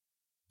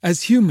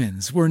As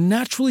humans, we're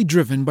naturally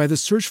driven by the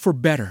search for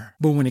better.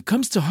 But when it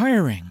comes to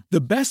hiring,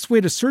 the best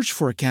way to search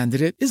for a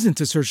candidate isn't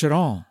to search at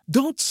all.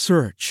 Don't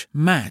search,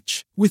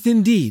 match with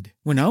Indeed.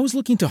 When I was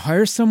looking to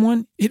hire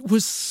someone, it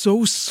was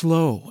so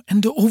slow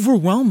and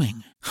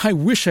overwhelming. I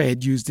wish I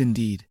had used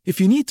Indeed.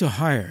 If you need to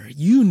hire,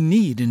 you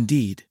need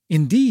Indeed.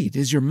 Indeed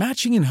is your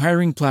matching and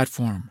hiring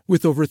platform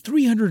with over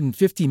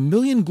 350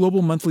 million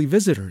global monthly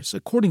visitors,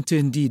 according to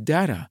Indeed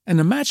data, and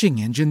a matching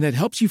engine that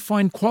helps you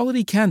find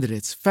quality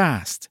candidates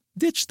fast.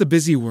 Ditch the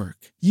busy work.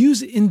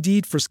 Use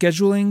Indeed for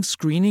scheduling,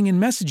 screening,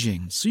 and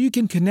messaging so you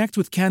can connect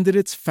with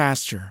candidates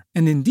faster.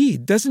 And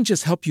Indeed doesn't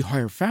just help you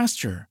hire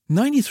faster.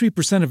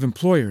 93% of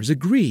employers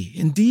agree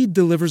Indeed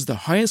delivers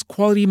the highest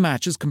quality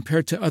matches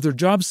compared to other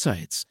job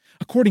sites,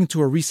 according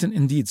to a recent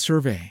Indeed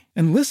survey.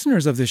 And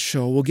listeners of this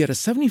show will get a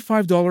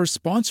 $75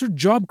 sponsored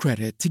job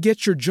credit to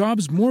get your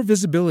jobs more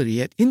visibility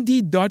at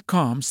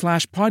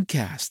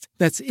Indeed.com/podcast.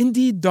 That's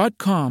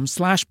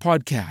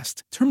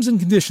Indeed.com/podcast. Terms and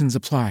conditions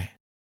apply.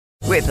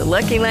 With the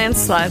Lucky Land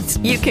Slots,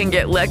 you can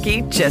get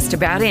lucky just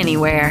about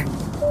anywhere.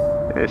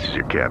 This is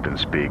your captain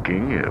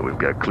speaking. We've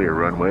got clear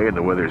runway and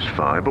the weather's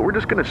fine, but we're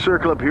just going to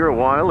circle up here a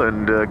while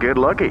and get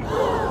lucky.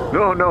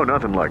 No,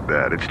 nothing like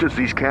that. It's just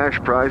these cash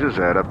prizes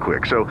add up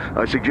quick. So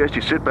I suggest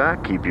you sit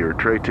back, keep your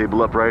tray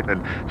table upright,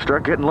 and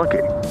start getting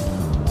lucky.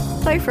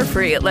 Play for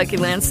free at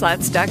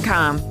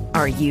LuckyLandSlots.com.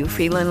 Are you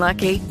feeling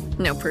lucky?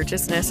 No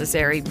purchase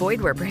necessary.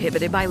 Void where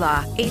prohibited by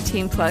law.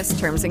 18+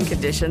 terms and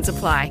conditions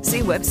apply.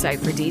 See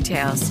website for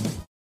details.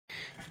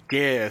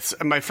 Yes,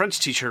 my French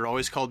teacher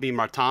always called me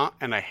Martin,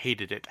 and I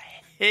hated it.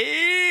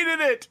 Hated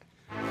it!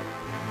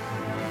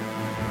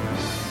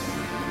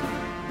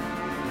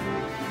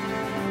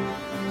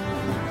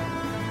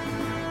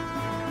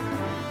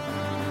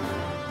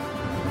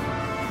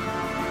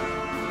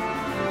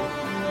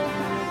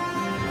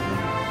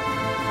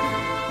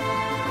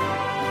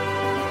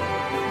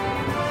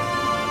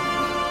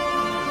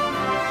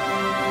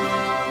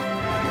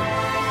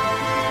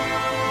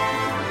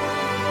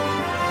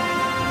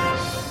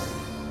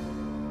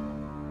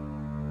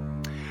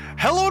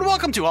 Hello and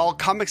welcome to All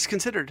Comics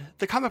Considered,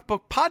 the comic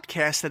book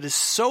podcast that is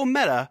so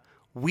meta,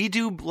 we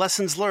do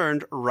lessons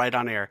learned right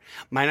on air.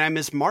 My name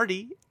is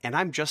Marty, and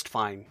I'm just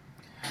fine.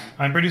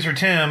 I'm producer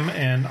Tim,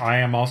 and I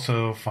am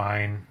also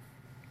fine.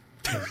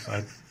 'Cause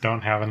I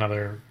don't have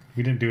another...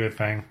 We didn't do a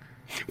thing.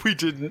 We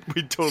didn't.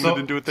 We totally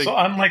didn't do a thing. So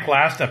unlike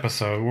last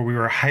episode, where we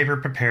were hyper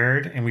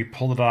prepared and we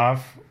pulled it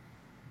off,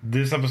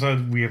 this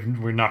episode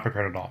we're not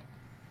prepared at all.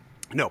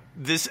 No,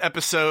 this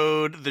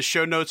episode, the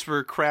show notes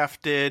were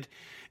crafted.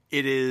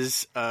 It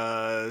is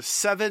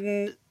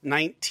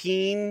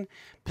 7:19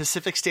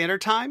 Pacific Standard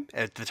Time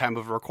at the time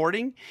of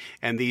recording,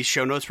 and these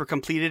show notes were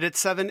completed at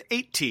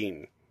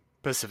 7:18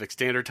 Pacific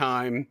Standard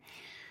Time.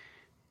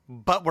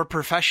 But we're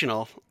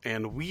professional,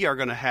 and we are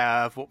going to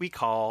have what we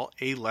call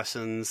a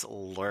lessons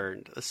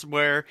learned. This is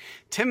where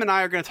Tim and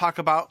I are going to talk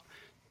about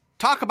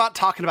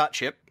talking about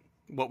Chip,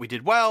 what we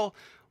did well,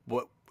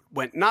 what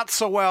went not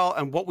so well,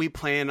 and what we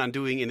plan on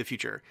doing in the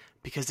future.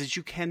 Because as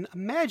you can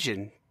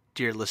imagine,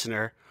 dear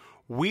listener,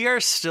 we are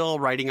still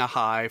riding a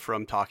high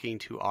from talking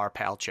to our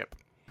pal Chip.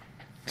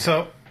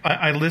 So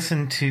I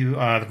listened to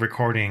the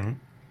recording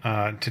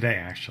today,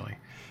 actually.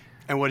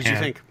 And what did you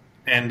think?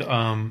 And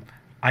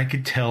I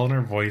could tell in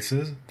our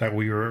voices that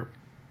we were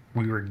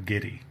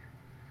giddy.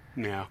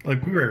 Yeah.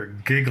 Like, we were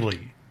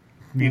giggly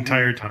the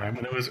entire time,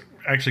 and it was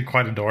actually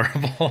quite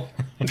adorable.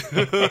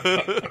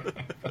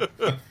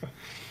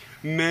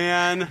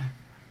 Man,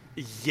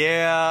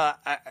 yeah,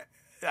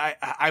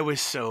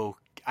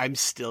 I'm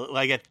still,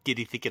 I get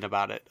giddy thinking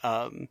about it.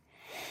 And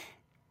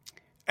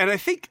I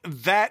think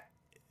that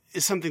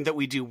is something that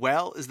we do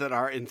well, is that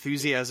our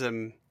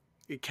enthusiasm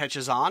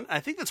catches on. I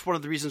think that's one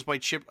of the reasons why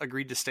Chip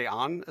agreed to stay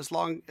on as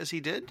long as he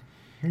did.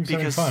 He was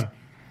having fun.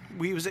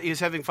 He was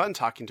having fun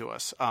talking to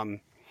us. At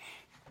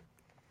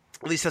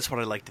least that's what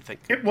I like to think.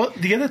 Well,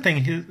 the other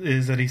thing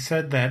is that he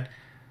said that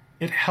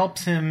it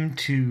helps him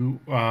to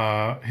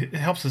it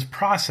helps his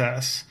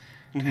process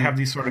to have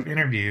these sort of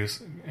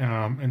interviews,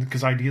 and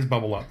because ideas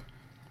bubble up,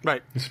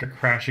 right? They sort of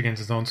crash against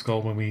his own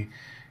skull when we,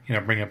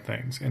 bring up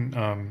things. And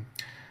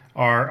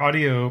our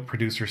audio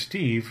producer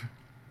Steve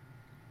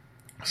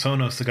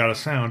Sonos, the God of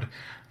Sound,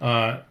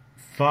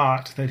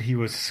 thought that he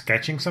was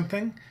sketching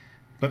something,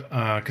 but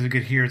because we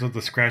could hear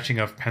the scratching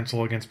of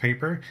pencil against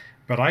paper.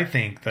 But I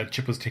think that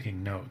Chip was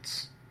taking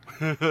notes.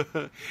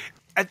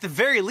 At the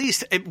very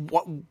least,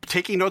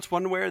 taking notes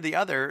one way or the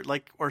other,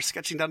 or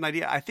sketching down an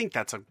idea, I think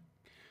that'll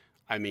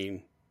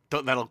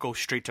go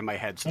straight to my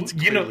head. So it's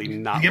clearly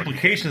not. The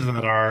implications of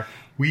that are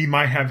we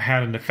might have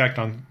had an effect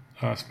on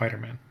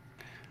Spider-Man.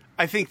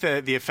 I think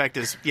the effect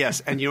is,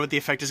 yes, and you know what the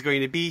effect is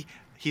going to be?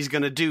 He's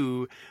going to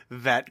do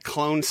that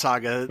Clone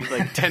Saga,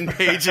 10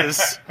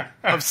 pages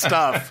of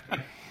stuff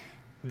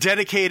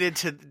dedicated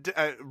to,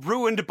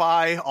 ruined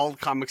by All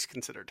Comics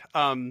Considered.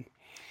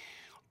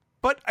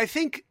 But I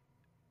think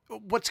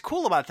what's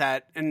cool about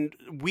that, and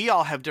we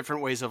all have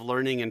different ways of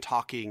learning and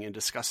talking and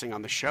discussing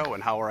on the show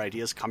and how our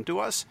ideas come to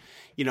us.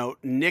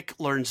 Nick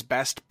learns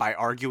best by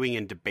arguing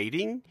and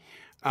debating.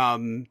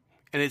 And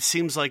it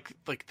seems like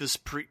this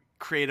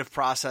creative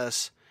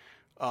process,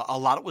 a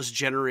lot of it was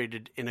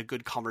generated in a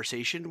good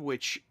conversation,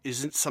 which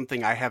isn't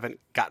something I haven't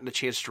gotten a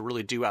chance to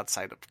really do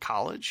outside of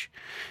college.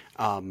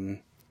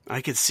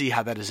 I could see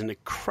how that is an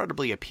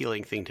incredibly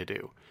appealing thing to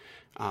do.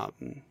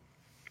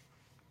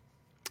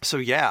 So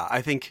yeah,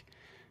 I think,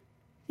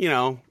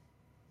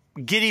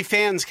 giddy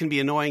fans can be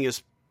annoying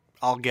as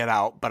all get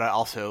out, but I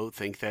also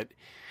think that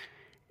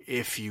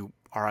if you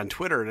are on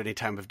Twitter at any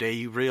time of day,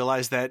 you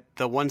realize that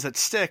the ones that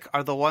stick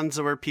are the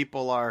ones where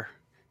people are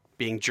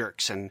being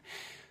jerks, and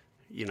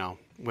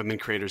women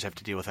creators have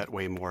to deal with that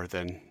way more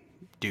than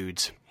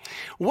dudes.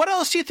 What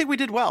else do you think we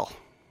did well?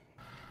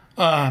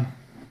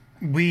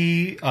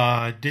 We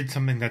did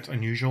something that's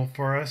unusual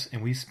for us,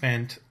 and we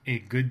spent a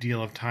good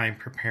deal of time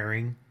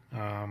preparing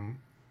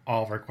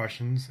all of our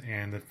questions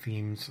and the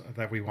themes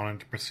that we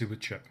wanted to pursue with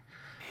Chip.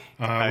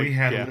 We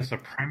had a list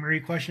of primary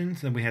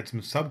questions, then we had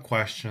some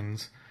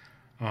sub-questions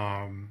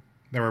that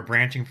were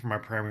branching from our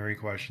primary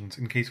questions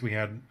in case we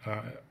had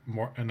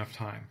enough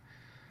time.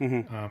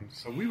 Mm-hmm.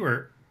 So we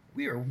were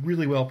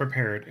really well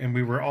prepared, and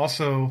we were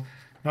also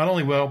not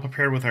only well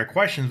prepared with our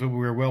questions, but we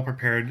were well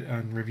prepared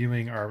on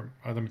reviewing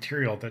the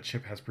material that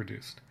Chip has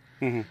produced.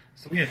 Mm-hmm.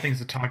 So we had things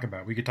to talk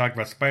about. We could talk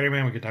about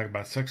Spider-Man. We could talk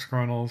about Sex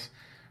Chronicles.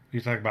 We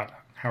could talk about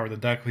Howard the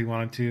Duck. We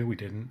wanted to. We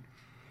didn't.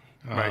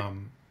 Right.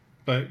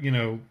 But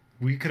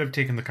we could have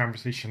taken the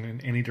conversation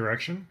in any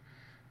direction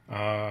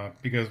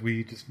because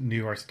we just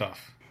knew our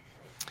stuff.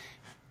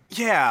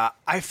 Yeah,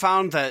 I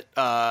found that.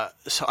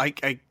 So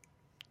I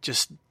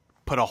just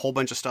put a whole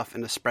bunch of stuff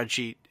in the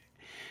spreadsheet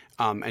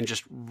and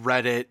just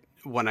read it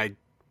when I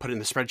put it in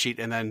the spreadsheet.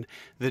 And then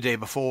the day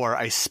before,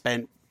 I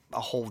spent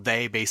a whole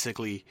day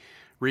basically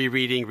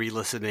rereading,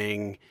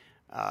 re-listening,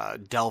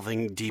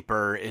 delving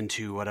deeper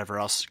into whatever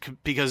else.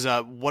 Because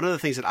one of the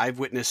things that I've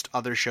witnessed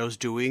other shows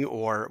doing,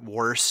 or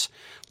worse,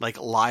 like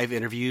live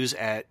interviews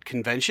at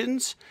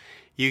conventions,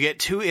 you get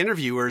two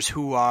interviewers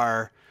who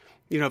are,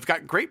 have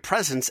got great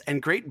presence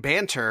and great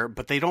banter,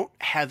 but they don't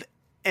have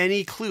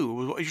any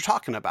clue what you're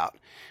talking about.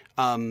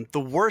 The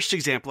worst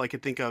example I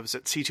could think of is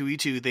at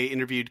C2E2, they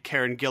interviewed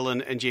Karen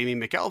Gillan and Jamie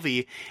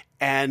McElvey,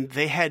 and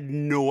they had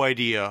no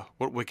idea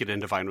what Wicked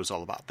and Divine was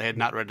all about. They had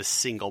not read a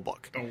single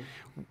book,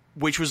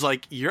 which was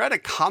like, you're at a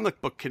comic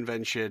book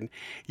convention.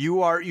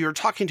 You're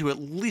talking to at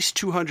least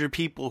 200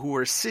 people who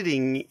are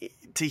sitting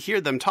to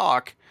hear them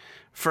talk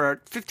for a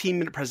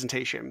 15-minute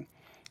presentation.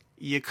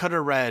 You could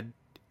have read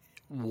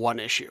one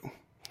issue.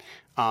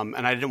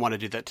 And I didn't want to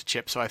do that to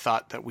Chip, so I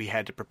thought that we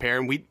had to prepare.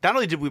 And we not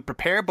only did we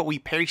prepare, but we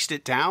paced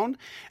it down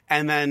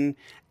and then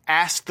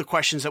asked the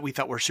questions that we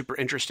thought were super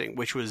interesting,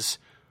 which was,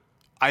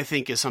 I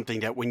think, is something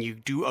that when you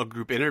do a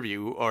group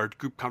interview or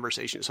group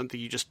conversation, something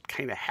you just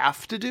kind of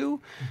have to do.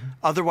 Mm-hmm.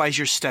 Otherwise,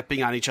 you're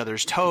stepping on each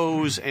other's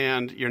toes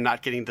and you're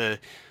not getting the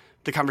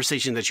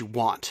conversation that you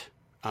want.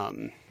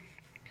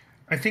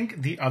 I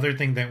think the other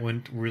thing that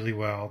went really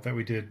well that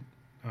we did,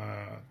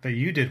 that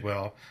you did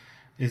well,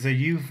 is that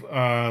you've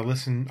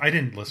listened. I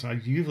didn't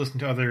listen. You've listened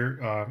to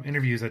other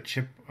interviews that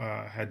Chip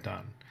had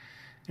done.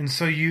 And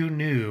so you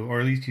knew, or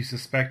at least you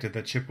suspected,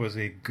 that Chip was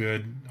a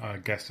good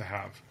guest to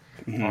have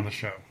on the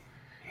show.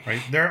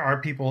 Right? There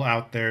are people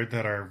out there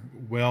that are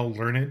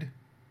well-learned,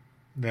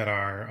 that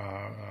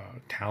are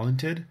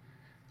talented,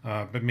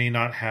 but may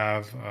not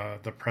have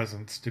the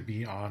presence to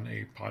be on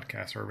a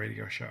podcast or a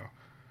radio show.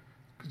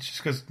 It's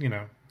just because,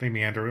 they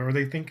meander, or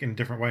they think in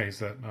different ways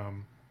that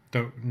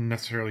don't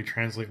necessarily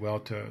translate well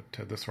to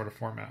this sort of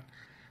format.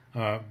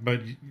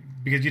 But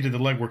because you did the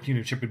legwork, you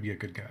knew Chip would be a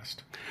good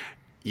guest.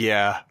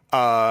 Yeah.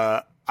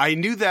 I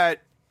knew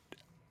that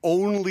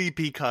only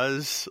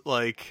because,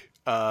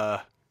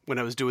 when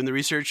I was doing the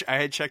research, I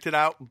had checked it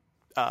out.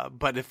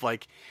 But if,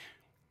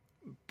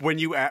 when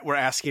you were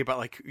asking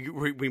about,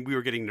 when we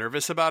were getting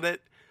nervous about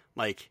it,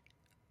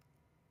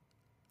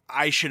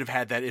 I should have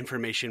had that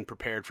information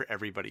prepared for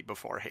everybody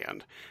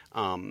beforehand.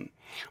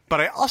 But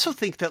I also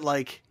think that,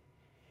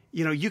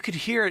 you could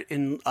hear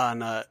it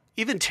on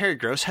even Terry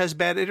Gross has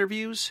bad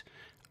interviews,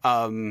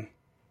 and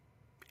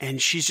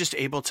she's just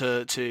able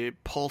to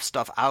pull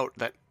stuff out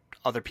that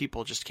other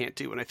people just can't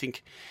do. And I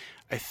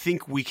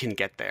think we can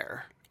get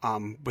there,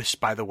 just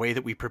by the way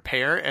that we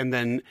prepare, and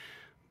then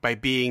by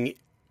being,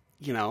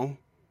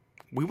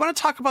 we want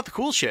to talk about the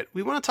cool shit.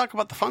 We want to talk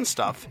about the fun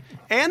stuff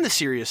and the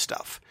serious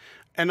stuff.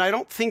 And I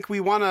don't think we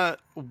want to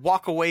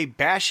walk away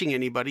bashing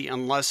anybody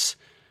unless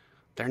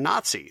they're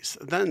Nazis.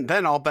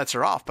 Then all bets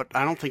are off. But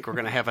I don't think we're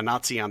going to have a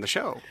Nazi on the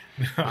show.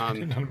 I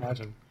cannot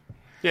imagine.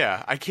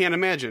 Yeah, I can't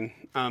imagine.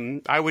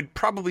 I would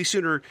probably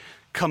sooner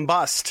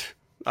combust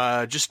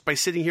just by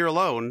sitting here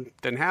alone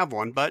than have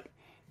one. But,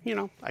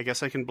 I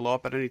guess I can blow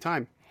up at any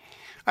time.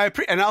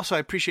 And also, I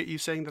appreciate you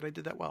saying that I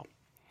did that well.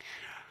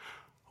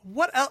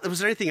 What else? Was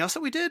there anything else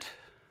that we did?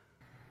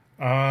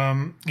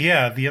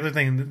 Yeah, the other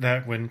thing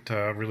that went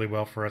really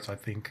well for us, I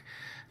think,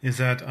 is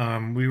that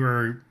we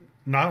were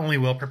not only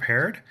well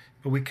prepared,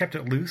 but we kept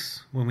it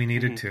loose when we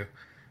needed to.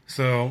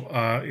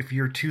 So if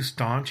you're too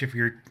staunch, if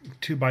you're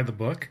too by the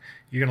book,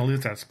 you're going to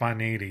lose that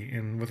spontaneity.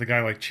 And with a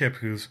guy like Chip,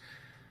 who's,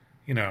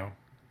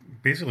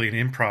 basically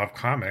an improv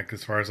comic,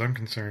 as far as I'm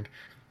concerned.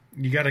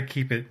 You got to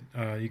keep it.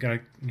 You got to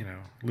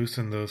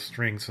loosen those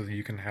strings so that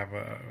you can have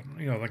a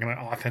like an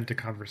authentic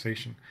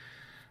conversation.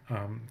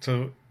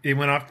 So it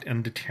went off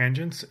into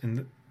tangents,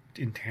 and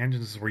in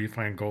tangents is where you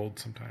find gold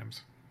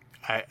sometimes.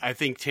 I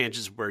think tangents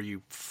is where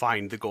you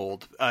find the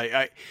gold.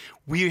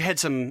 We had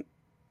some.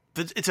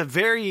 It's a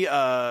very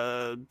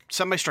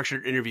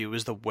semi-structured interview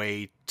is the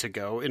way to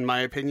go, in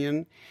my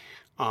opinion.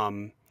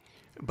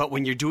 But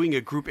when you're doing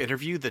a group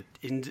interview,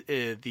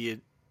 the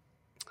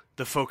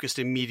focus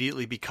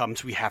immediately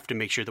becomes we have to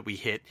make sure that we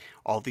hit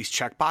all these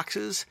check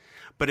boxes.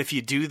 But if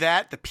you do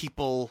that, the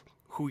people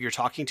who you're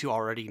talking to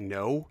already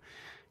know.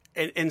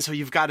 And so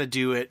you've got to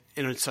do it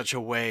in such a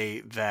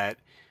way that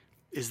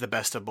is the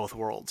best of both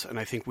worlds. And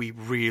I think we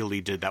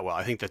really did that well.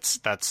 I think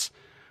that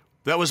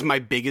was my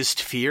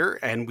biggest fear,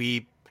 and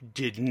we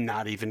did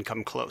not even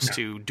come close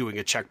to doing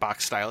a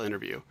checkbox style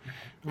interview.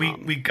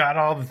 We got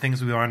all the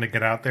things we wanted to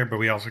get out there, but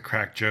we also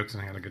cracked jokes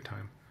and had a good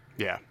time.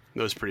 Yeah,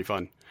 that was pretty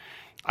fun.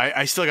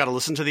 I still got to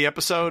listen to the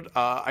episode.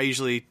 I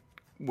usually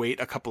wait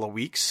a couple of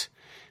weeks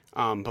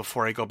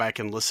before I go back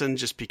and listen,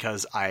 just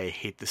because I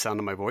hate the sound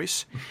of my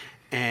voice.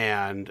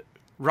 And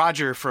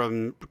Roger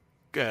from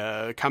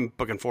Comic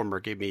Book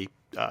Informer gave me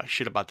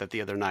shit about that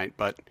the other night,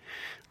 but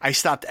I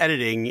stopped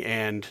editing,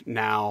 and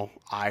now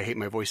I hate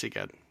my voice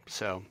again.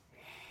 So,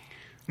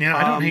 yeah,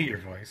 I don't hate your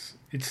voice.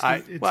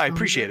 I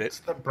appreciate it. It's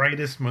the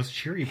brightest, most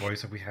cheery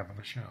voice that we have on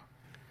the show.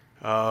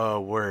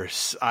 Oh,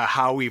 worse.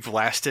 How we've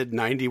lasted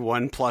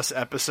 91 plus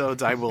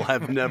episodes, I will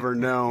have never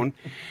known.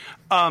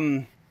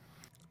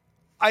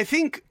 I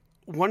think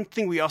one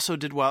thing we also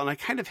did well, and I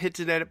kind of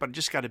hinted at it, but I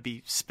just got to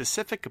be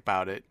specific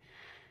about it.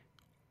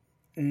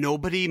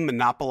 Nobody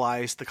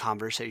monopolized the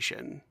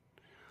conversation.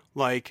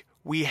 Like,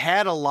 we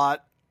had a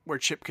lot where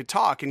Chip could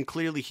talk, and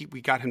clearly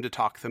we got him to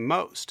talk the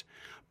most.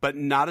 But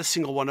not a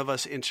single one of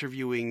us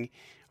interviewing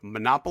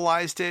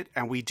monopolized it,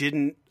 and we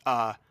didn't,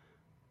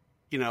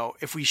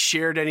 if we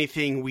shared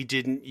anything, we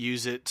didn't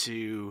use it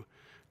to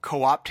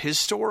co-opt his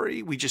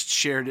story. We just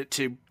shared it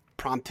to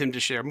prompt him to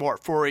share more.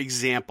 For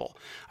example,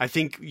 I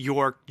think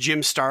your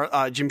Jim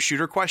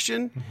Shooter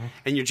question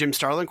and your Jim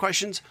Starlin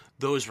questions,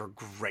 those were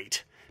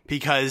great.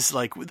 Because,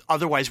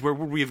 otherwise, where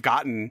would we have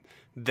gotten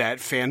that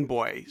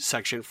fanboy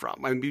section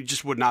from? I mean, it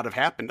just would not have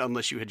happened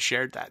unless you had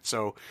shared that.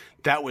 So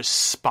that was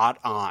spot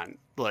on.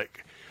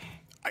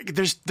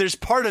 There's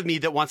part of me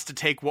that wants to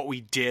take what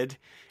we did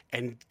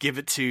and give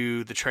it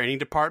to the training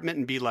department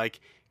and be like,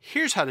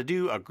 here's how to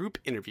do a group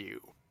interview.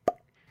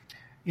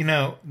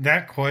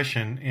 That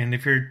question, and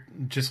if you're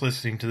just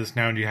listening to this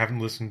now and you haven't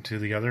listened to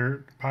the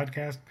other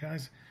podcast,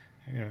 guys,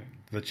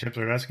 the Chip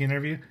Zdarsky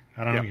interview,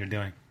 I don't know what you're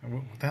doing.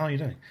 What the hell are you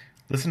doing?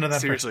 Listen to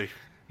that. Seriously.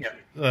 Yeah.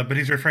 But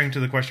he's referring to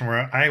the question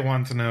where I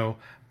want to know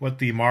what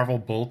the Marvel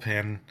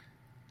bullpen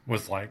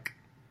was like.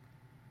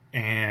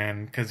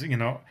 And because,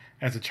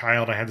 as a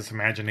child, I had this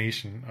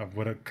imagination of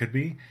what it could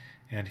be.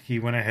 And he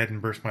went ahead and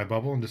burst my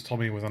bubble and just told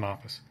me it was an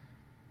office.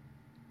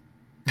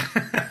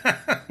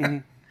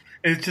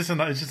 It's just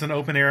an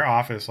open air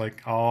office,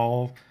 like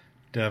all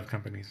dev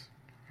companies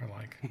are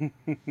like.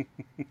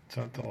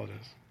 So that's all it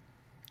is.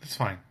 It's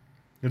fine.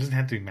 It doesn't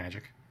have to be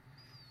magic.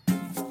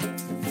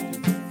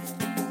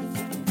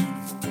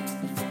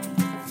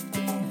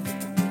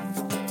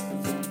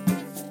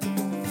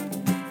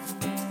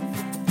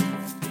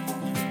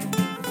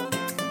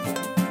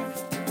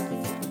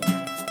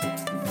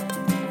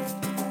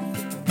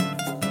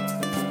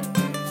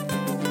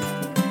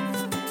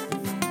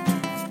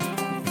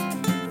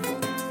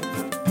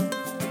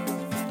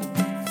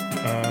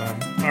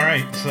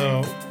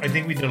 So I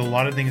think we did a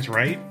lot of things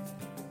right.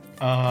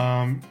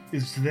 Are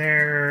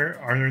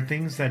there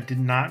things that did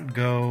not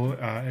go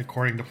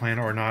according to plan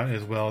or not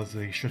as well as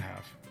they should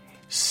have?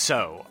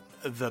 So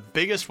the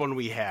biggest one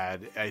we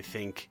had, I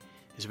think,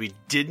 is we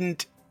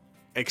didn't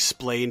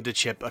explain to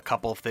Chip a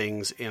couple of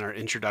things in our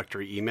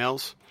introductory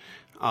emails,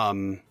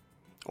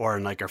 or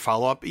in our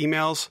follow-up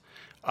emails.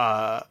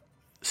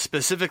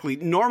 Specifically,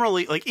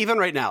 normally, even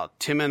right now,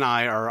 Tim and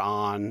I are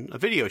on a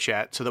video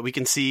chat so that we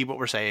can see what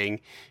we're saying.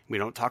 We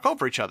don't talk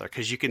over each other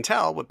because you can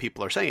tell what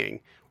people are saying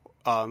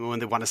when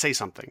they want to say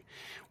something.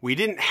 We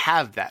didn't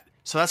have that.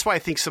 So that's why I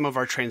think some of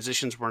our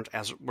transitions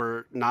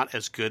were not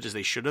as good as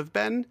they should have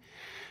been.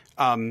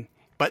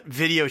 But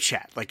video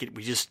chat,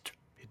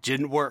 it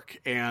didn't work.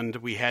 And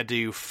we had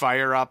to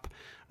fire up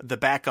the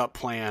backup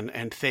plan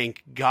and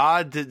thank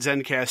God that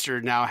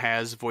Zencastr now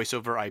has voice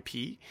over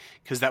IP,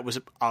 because that was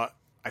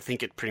I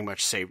think it pretty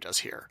much saved us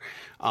here.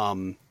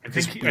 I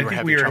think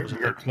we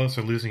were close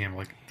to losing him.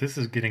 This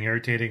is getting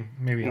irritating.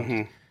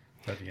 Maybe.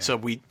 But, yeah. So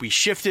we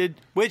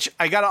shifted, which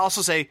I got to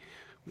also say,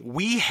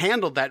 we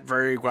handled that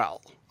very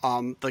well.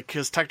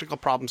 Because technical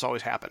problems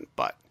always happen.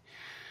 But,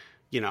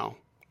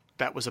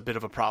 that was a bit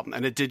of a problem.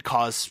 And it did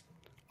cause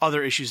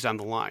other issues down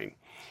the line.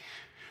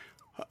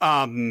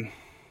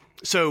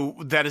 So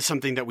that is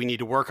something that we need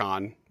to work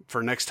on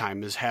for next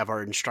time, is have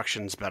our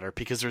instructions better,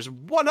 because there's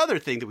one other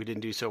thing that we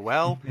didn't do so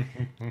well.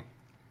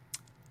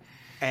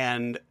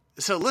 And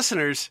So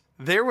listeners,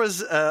 there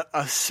was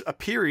a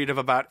period of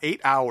about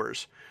 8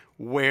 hours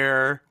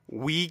where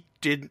we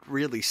didn't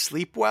really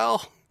sleep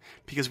well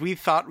because we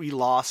thought we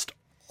lost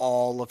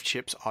all of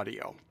Chip's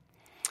audio.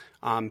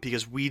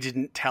 Because we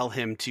didn't tell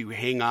him to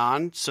hang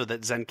on so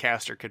that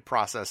Zencastr could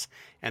process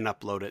and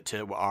upload it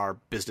to our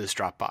business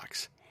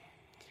Dropbox.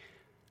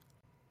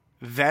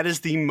 That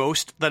is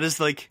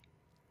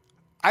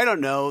I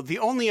don't know. The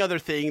only other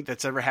thing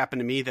that's ever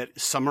happened to me that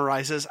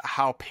summarizes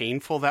how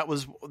painful that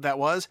was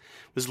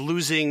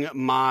losing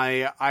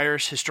my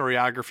Irish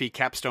historiography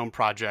capstone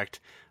project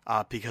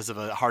because of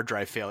a hard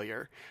drive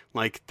failure.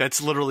 Like,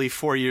 that's literally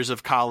 4 years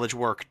of college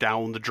work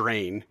down the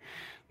drain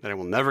that I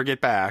will never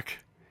get back.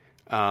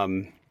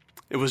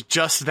 It was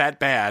just that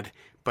bad,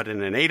 but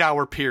in an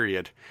 8-hour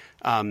period.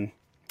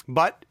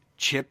 But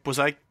Chip was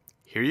like,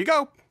 here you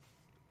go.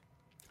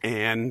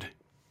 And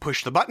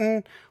pushed the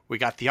button. We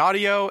got the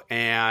audio,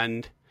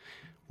 and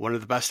one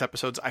of the best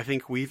episodes I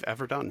think we've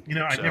ever done.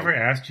 I never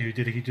asked you,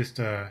 did he just,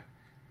 did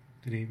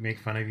he make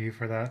fun of you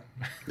for that?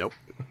 Nope.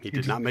 He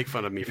did not make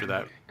fun of me for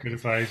that.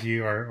 Criticize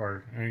you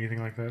or anything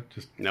like that?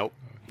 Just nope.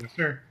 Yes,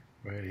 sir.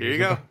 Here you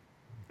go.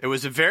 It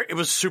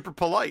was super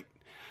polite.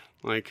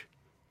 Like,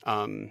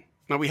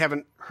 now we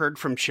haven't heard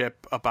from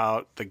Chip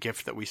about the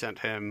gift that we sent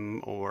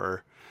him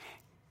or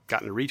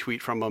gotten a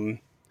retweet from him.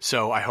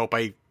 So I hope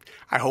I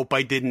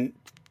didn't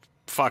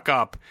fuck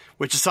up,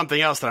 which is something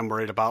else that I'm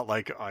worried about.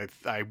 Like,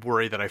 I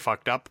worry that I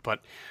fucked up,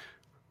 but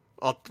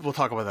we'll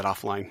talk about that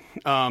offline.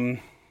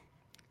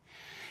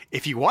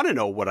 If you want to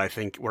know what I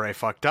think where I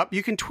fucked up,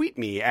 you can tweet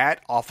me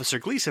at Officer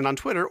Gleason on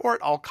Twitter or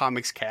at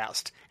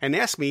AllComicsCast and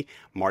ask me,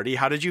 Marty,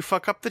 how did you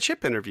fuck up the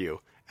Chip interview?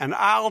 And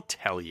I'll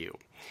tell you.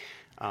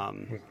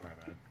 No.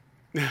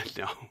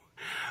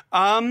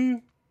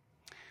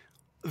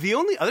 The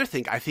only other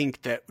thing I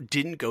think that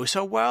didn't go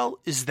so well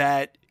is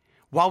that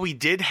while we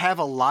did have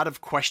a lot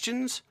of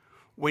questions,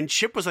 when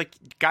Chip was like,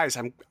 guys,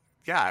 I'm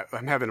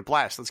having a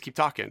blast. Let's keep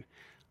talking.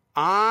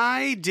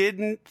 I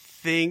didn't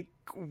think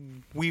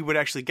we would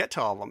actually get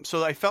to all of them.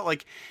 So I felt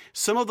like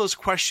some of those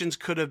questions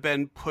could have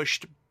been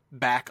pushed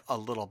back a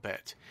little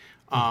bit,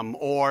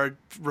 or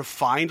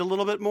refined a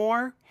little bit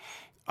more.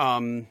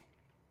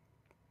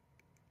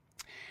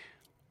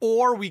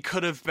 Or we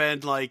could have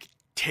been like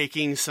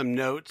taking some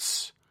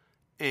notes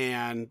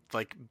and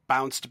like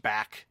bounced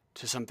back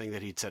to something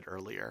that he'd said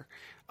earlier.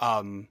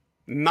 On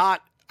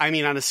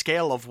a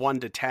scale of 1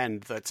 to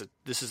 10,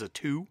 this is a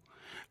 2.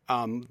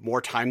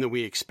 More time than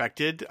we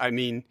expected. I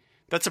mean,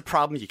 that's a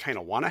problem you kind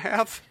of want to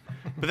have,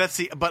 but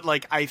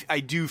I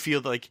do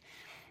feel like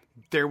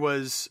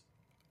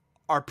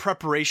our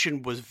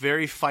preparation was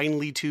very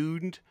finely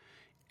tuned.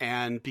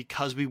 And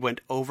because we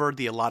went over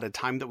the allotted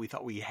time that we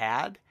thought we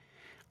had,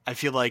 I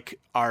feel like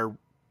our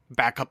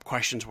backup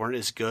questions weren't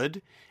as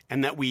good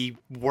and that we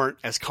weren't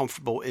as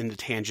comfortable in the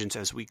tangents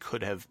as we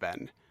could have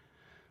been.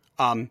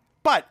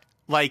 But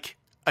like,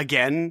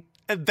 again,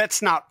 I'm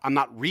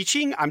not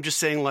reaching. I'm just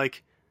saying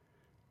like,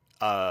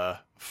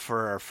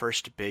 for our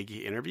first big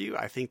interview,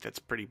 I think that's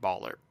pretty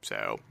baller.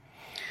 So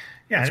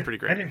yeah, it's pretty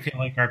great. I didn't feel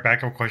like our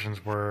backup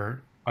questions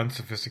were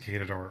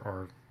unsophisticated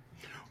or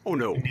oh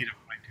no, in need of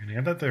fine-tuning.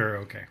 I thought they were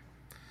okay.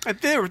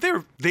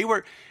 They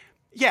were.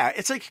 Yeah,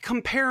 it's like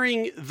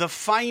comparing the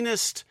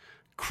finest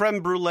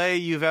creme brulee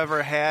you've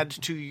ever had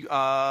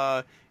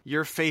to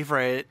your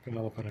favorite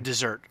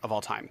dessert of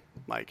all time.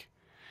 Like,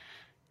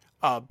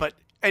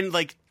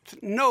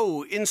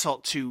 no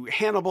insult to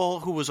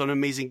Hannibal, who was an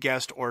amazing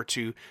guest, or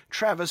to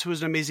Travis, who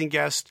was an amazing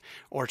guest,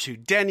 or to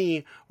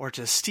Denny, or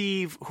to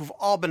Steve, who've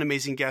all been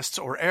amazing guests,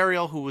 or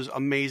Ariel, who was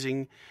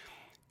amazing.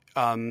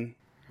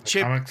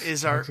 Chip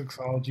is our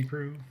Comixology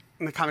crew.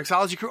 The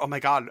Comixology crew. Oh my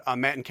God,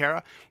 Matt and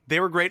Kara, they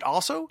were great.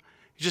 Also,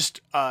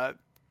 just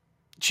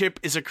Chip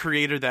is a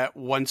creator that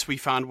once we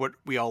found what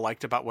we all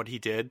liked about what he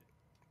did,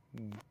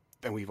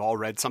 and we've all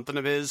read something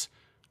of his,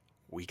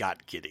 we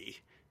got giddy.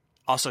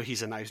 Also,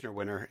 he's an Eisner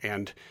winner,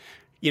 and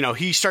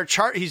he's going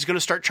to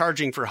start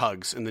charging for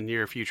hugs in the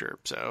near future.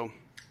 So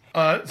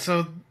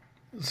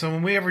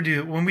when we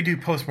do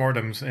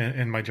postmortems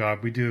in my job,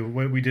 we do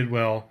what we did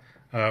well,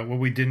 what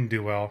we didn't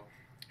do well,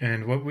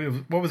 and what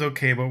was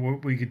okay, but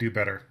what we could do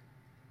better.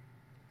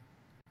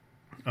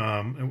 Do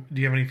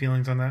you have any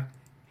feelings on that?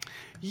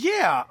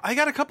 Yeah, I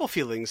got a couple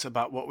feelings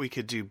about what we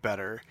could do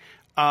better.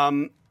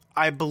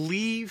 I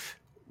believe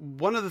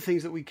one of the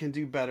things that we can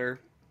do better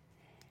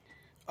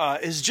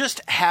is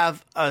just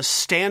have a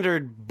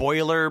standard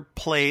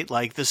boilerplate,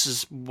 like this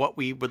is what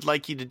we would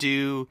like you to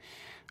do.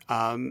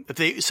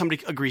 If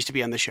somebody agrees to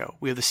be on the show,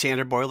 we have the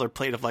standard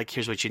boilerplate of like,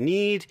 here's what you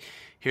need,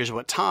 here's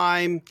what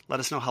time,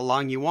 let us know how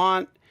long you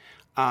want.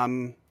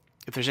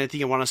 If there's anything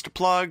you want us to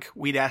plug,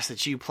 we'd ask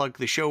that you plug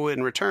the show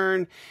in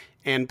return,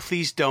 and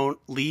please don't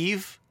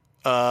leave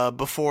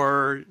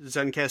before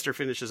Zencastr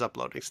finishes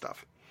uploading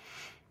stuff.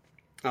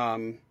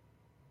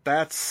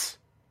 That's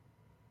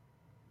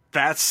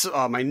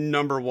my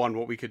number one,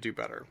 what we could do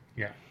better.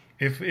 Yeah.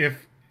 If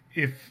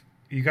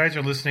you guys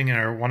are listening and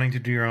are wanting to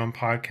do your own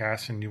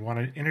podcast and you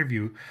want to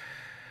interview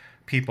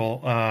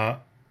people,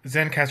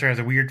 Zencastr has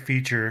a weird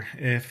feature.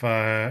 If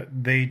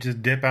they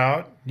just dip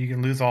out, you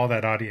can lose all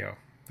that audio.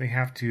 They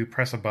have to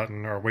press a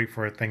button or wait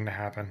for a thing to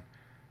happen.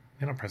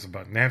 They don't press a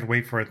button. They have to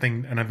wait for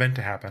an event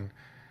to happen.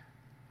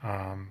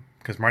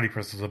 Because Marty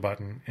presses a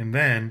button. And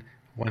then,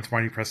 once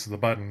Marty presses the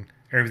button,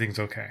 everything's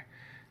okay.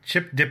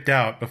 Chip dipped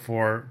out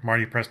before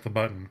Marty pressed the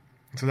button.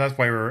 So that's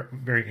why we're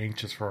very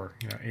anxious for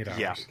 8 hours.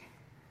 Yeah.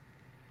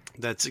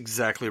 That's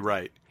exactly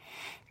right.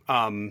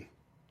 And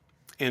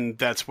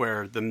that's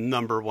where the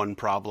number one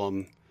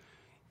problem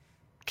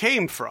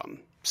came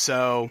from.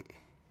 So,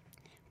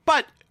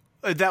 but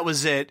that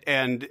was it,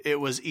 and it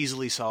was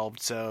easily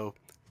solved, so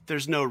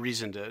there's no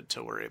reason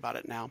to worry about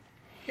it now.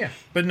 Yeah,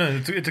 but no,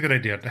 it's a good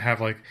idea to have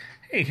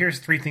hey, here's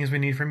 3 things we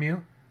need from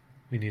you.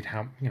 We need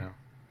and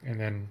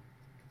then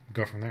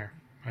go from there.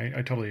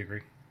 I totally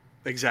agree.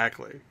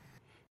 Exactly.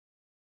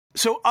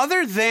 So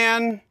other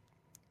than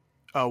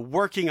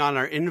working on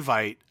our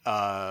invite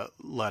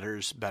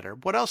letters better,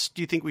 what else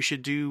do you think we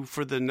should do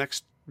for the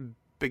next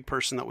big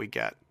person that we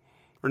get?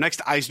 Or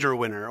next Eisner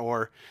winner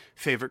or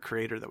favorite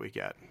creator that we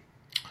get?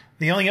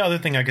 The only other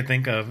thing I could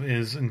think of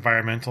is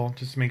environmental.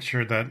 Just make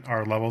sure that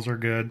our levels are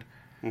good.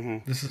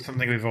 Mm-hmm. This is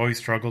something we've always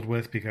struggled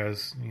with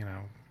because,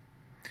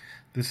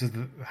 this is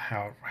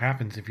how it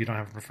happens if you don't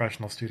have a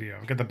professional studio.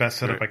 I've got the best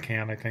setup I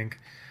can, I think.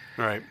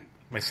 Right.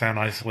 My sound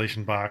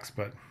isolation box,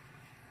 but,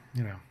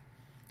 Yeah.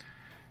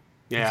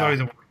 It's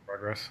always a work in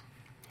progress.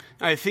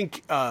 I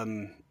think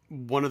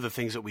one of the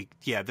things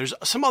that there's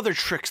some other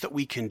tricks that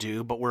we can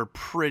do, but we're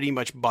pretty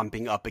much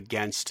bumping up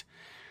against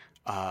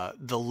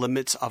the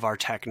limits of our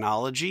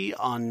technology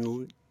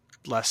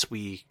unless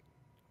we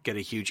get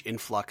a huge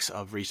influx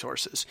of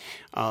resources.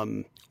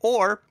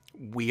 Or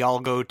we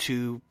all go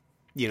to,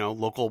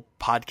 local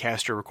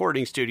podcast or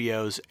recording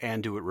studios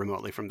and do it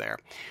remotely from there,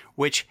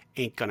 which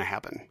ain't going to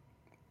happen.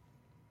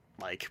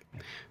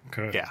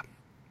 Good. Yeah.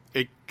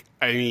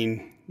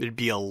 There'd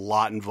be a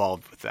lot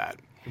involved with that.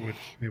 It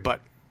would.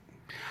 But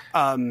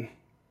the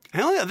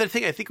only other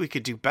thing I think we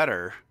could do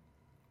better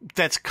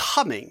that's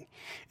coming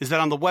is that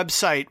on the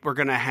website, we're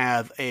going to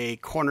have a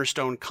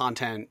Cornerstone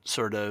content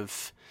sort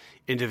of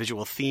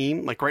individual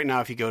theme. Like right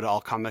now, if you go to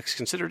All Comics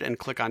Considered and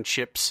click on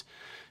Chip's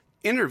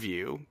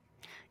interview,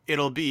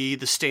 it'll be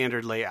the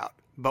standard layout.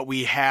 But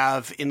we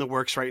have in the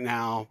works right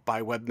now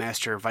by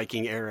webmaster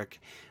Viking Eric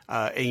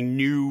a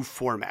new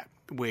format,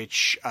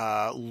 which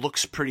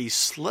looks pretty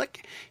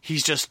slick.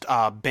 He's just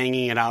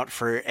banging it out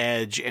for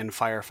Edge and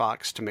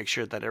Firefox to make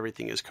sure that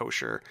everything is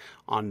kosher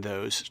on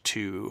those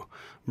 2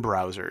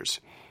 browsers.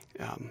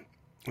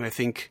 And I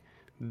think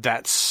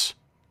that's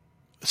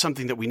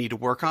something that we need to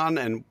work on.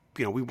 And,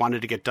 we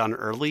wanted to get done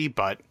early,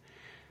 but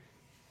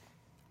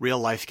real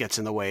life gets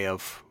in the way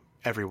of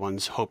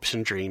everyone's hopes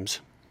and dreams.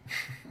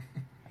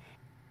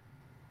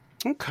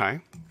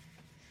 Okay.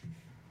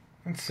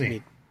 Let's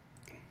see.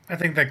 I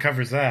think that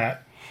covers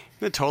that.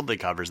 It totally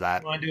covers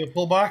that. Want to do a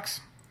pull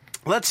box?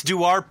 Let's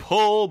do our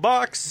pull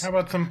box. How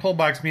about some pull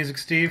box music,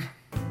 Steve?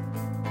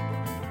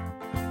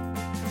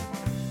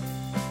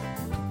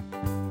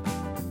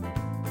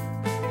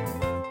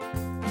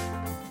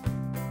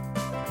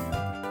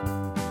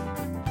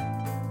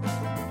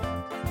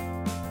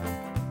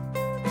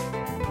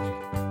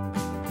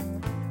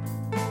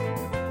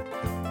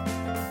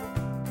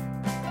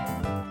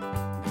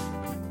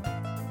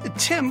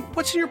 Tim,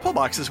 what's in your pull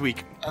box this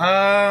week?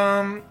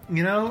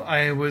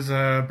 I was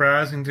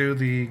browsing through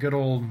the good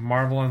old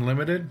Marvel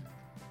Unlimited.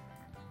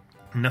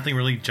 Nothing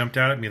really jumped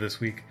out at me this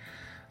week,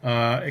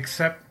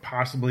 except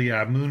possibly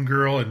Moon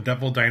Girl and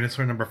Devil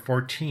Dinosaur number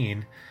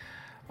 14,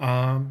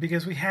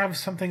 because we have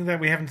something that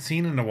we haven't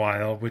seen in a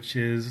while, which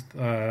is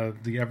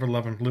the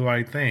ever-loving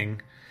Blue-Eyed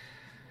Thing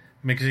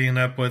mixing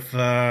up with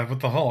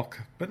the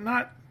Hulk, but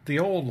not the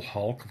old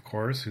Hulk, of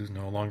course, who's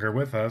no longer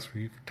with us.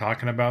 We're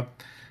talking about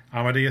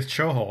Amadeus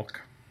Cho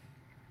Hulk.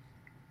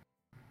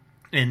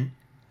 And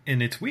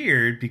it's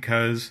weird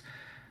because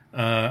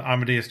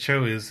Amadeus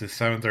Cho is the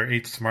 7th or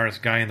 8th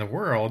smartest guy in the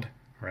world,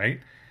 right?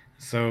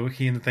 So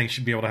he and the Thing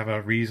should be able to have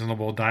a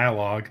reasonable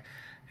dialogue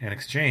and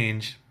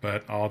exchange,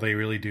 but all they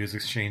really do is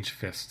exchange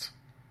fists.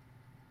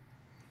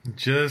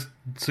 Just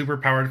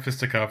super-powered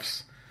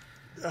fisticuffs.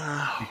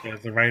 Because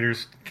the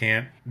writers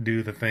can't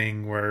do the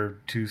thing where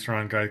 2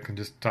 strong guys can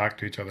just talk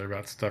to each other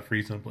about stuff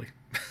reasonably.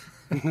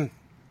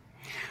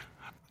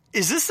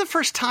 Is this the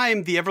first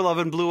time the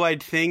ever-loving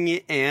Blue-Eyed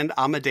Thing and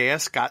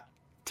Amadeus got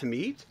to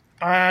meet?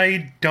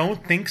 I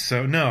don't think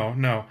so.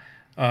 No.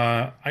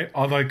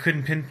 Although I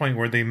couldn't pinpoint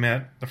where they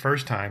met the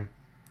first time.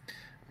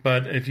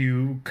 But if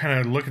you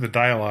kind of look at the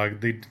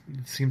dialogue, it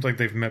seems like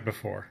they've met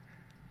before.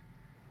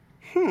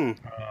 And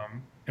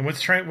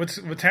what's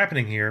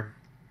happening here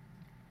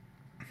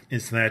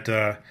is that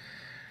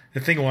the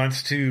Thing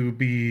wants to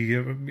be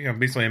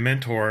basically a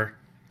mentor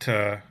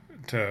to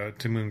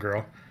Moon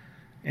Girl.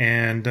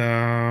 And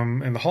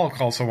the Hulk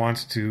also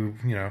wants to,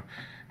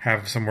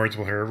 have some words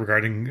with her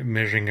regarding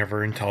measuring of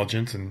her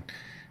intelligence, and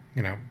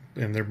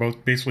they're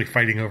both basically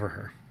fighting over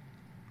her.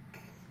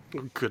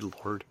 Oh, good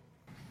Lord.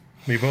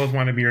 They both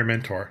want to be her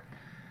mentor,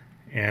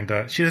 and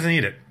she doesn't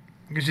need it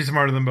because she's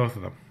smarter than both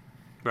of them.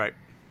 Right.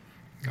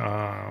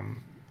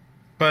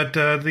 But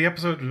the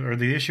episode or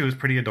the issue is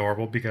pretty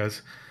adorable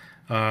because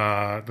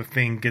the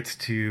Thing gets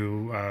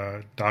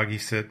to doggy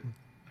sit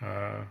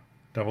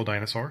Devil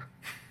Dinosaur.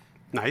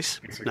 Nice.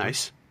 Basically.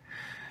 Nice.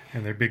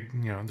 And they're big,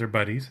 they're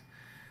buddies.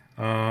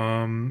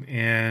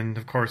 And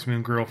of course,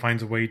 Moon Girl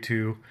finds a way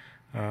to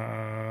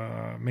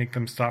make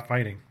them stop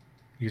fighting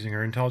using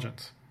her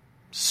intelligence.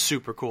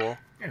 Super cool.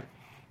 Yeah.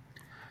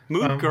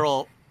 Moon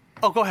Girl.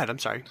 Oh, go ahead. I'm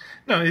sorry.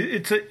 No,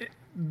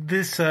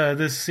 this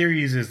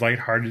series is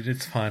lighthearted.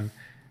 It's fun,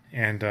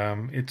 and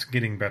it's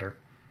getting better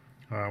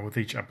with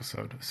each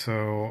episode.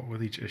 So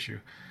with each issue.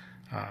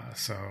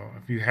 So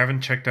if you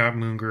haven't checked out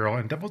Moon Girl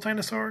and Devil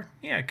Dinosaur,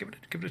 yeah, give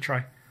it a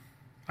try.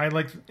 I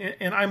like,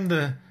 and I'm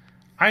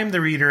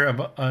the reader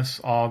of us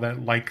all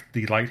that like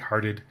the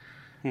lighthearted,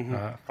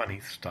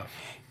 funny stuff.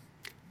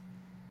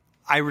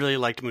 I really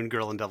liked Moon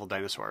Girl and Devil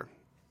Dinosaur.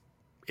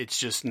 It's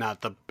just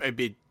not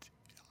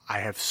I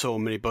have so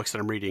many books that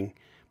I'm reading,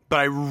 but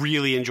I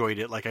really enjoyed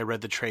it. Like I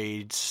read the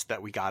trades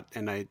that we got,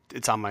 and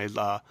it's on my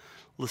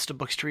list of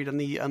books to read on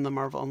the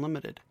Marvel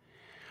Unlimited.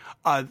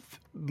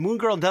 Moon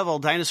Girl and Devil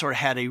Dinosaur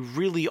had a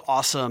really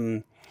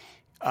awesome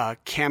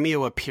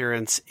cameo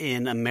appearance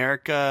in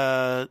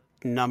America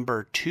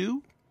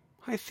 #2,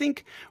 I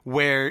think,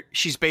 where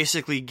she's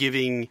basically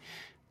giving,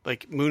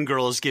 like, Moon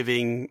Girl is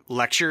giving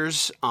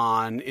lectures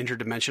on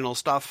interdimensional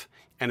stuff,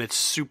 and it's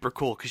super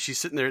cool because she's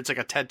sitting there. It's like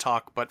a TED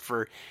Talk, but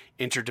for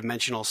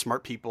interdimensional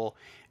smart people,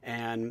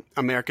 and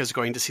America's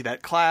going to see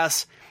that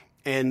class,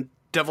 and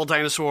Devil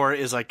Dinosaur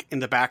is like in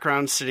the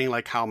background sitting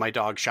like how my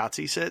dog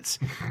Shotzi sits,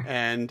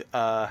 and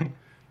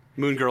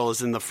Moon Girl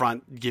is in the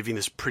front giving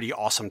this pretty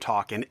awesome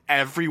talk, and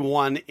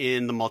everyone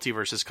in the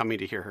multiverse is coming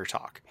to hear her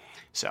talk.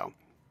 So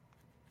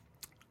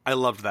I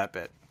loved that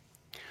bit.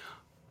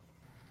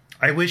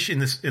 I wish in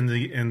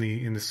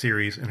the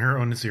series, in her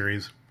own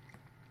series,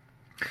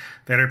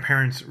 that her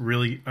parents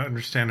really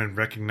understand and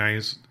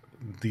recognize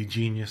the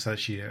genius that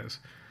she is.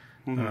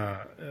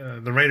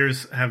 Mm-hmm. The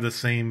writers have the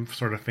same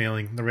sort of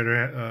feeling. The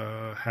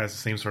writer has the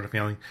same sort of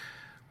feeling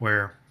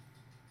where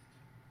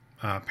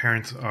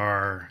parents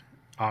are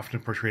often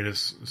portrayed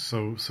as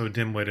so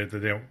dim-witted that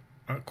they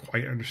don't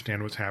quite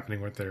understand what's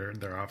happening with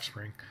their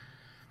offspring,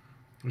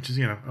 which is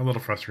a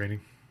little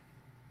frustrating.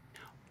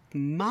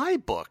 My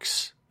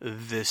books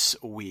this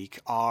week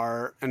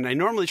are, and I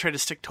normally try to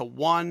stick to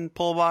one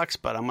pull box,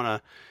 but I'm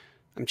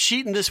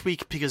cheating this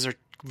week because they're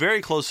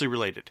very closely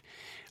related.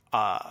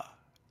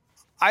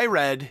 I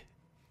read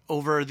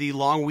over the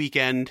long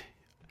weekend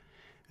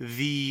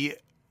the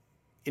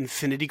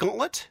Infinity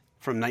Gauntlet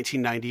from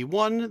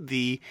 1991,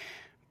 the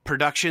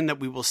production that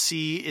we will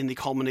see in the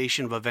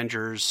culmination of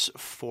Avengers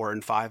 4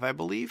 and 5, I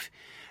believe,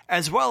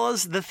 as well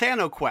as the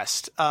Thanos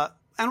Quest.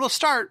 And we'll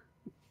start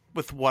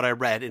with what I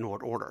read in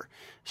what order.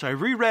 So I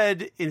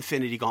reread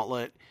Infinity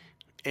Gauntlet,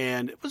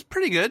 and it was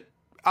pretty good.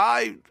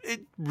 I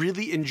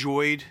really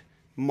enjoyed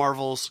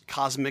Marvel's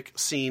cosmic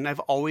scene. I've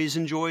always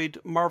enjoyed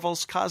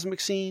Marvel's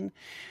cosmic scene.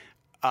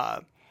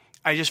 I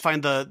just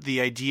find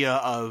the idea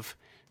of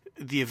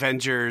the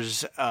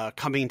Avengers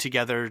coming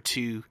together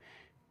to,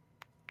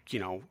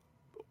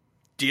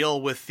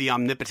 deal with the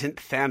omnipotent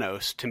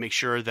Thanos to make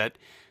sure that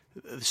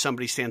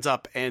somebody stands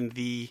up, and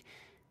the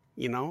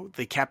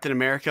Captain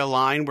America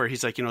line where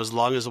he's like, as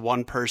long as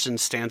one person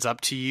stands up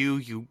to you,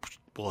 you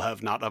will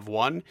not have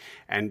won.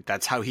 And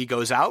that's how he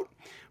goes out.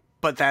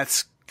 But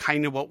that's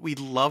kind of what we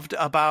loved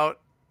about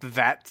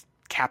that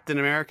Captain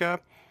America.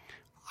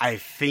 I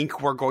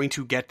think we're going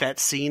to get that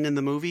scene in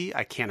the movie.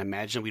 I can't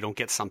imagine we don't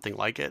get something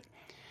like it.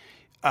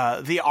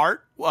 The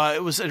art,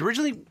 it was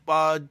originally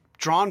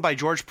drawn by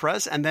George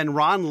Perez, and then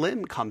Ron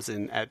Lim comes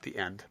in at the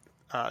end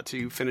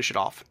to finish it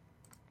off,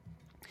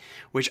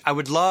 which I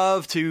would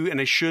love to, and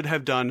I should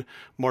have done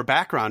more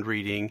background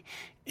reading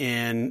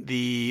in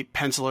the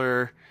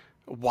penciler,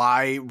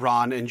 why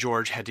Ron and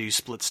George had to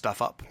split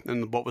stuff up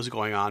and what was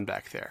going on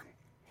back there.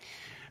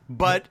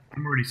 But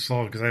I'm already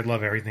sold because I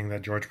love everything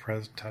that George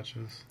Perez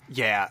touches.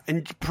 Yeah,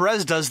 and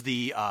Perez does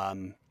the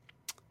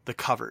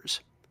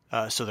covers,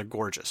 so they're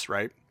gorgeous,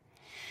 right?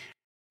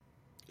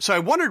 So I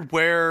wondered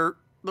one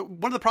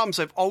of the problems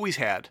I've always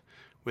had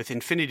with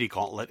Infinity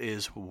Gauntlet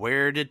is,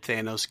 where did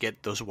Thanos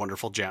get those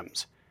wonderful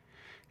gems?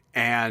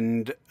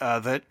 And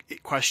that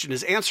question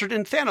is answered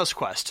in Thanos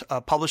Quest,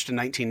 published in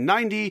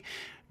 1990,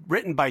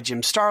 written by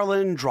Jim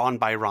Starlin, drawn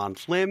by Ron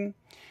Lim.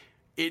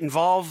 It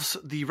involves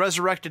the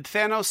resurrected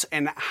Thanos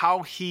and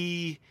how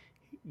he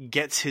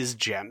gets his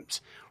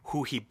gems,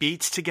 who he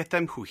beats to get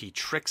them, who he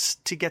tricks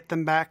to get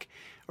them back,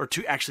 or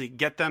to actually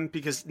get them,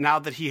 because now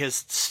that he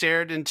has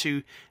stared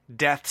into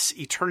death's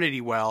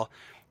eternity well,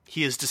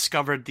 he has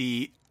discovered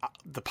the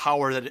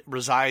power that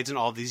resides in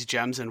all these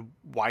gems and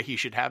why he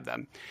should have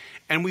them.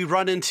 And we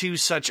run into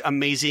such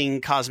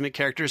amazing cosmic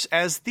characters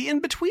as the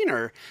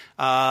In-Betweener,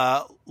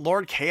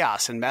 Lord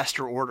Chaos and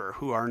Master Order,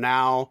 who are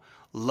now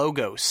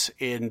Logos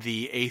in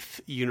the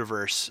 8th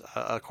universe,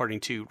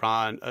 according to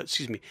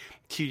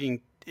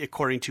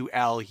according to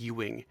Al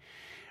Ewing.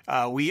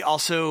 He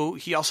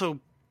also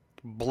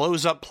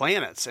blows up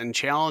planets and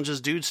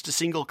challenges dudes to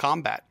single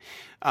combat.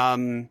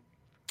 Thanos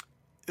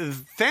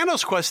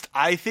Quest,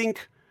 I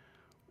think,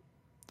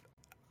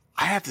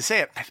 I have to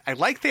say it, I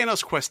like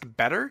Thanos Quest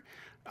better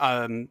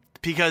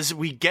because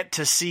we get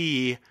to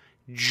see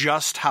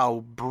just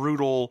how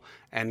brutal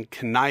and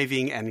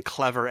conniving and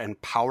clever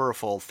and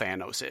powerful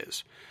Thanos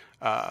is.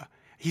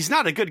 He's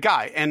not a good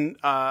guy. And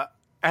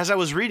as I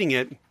was reading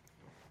it,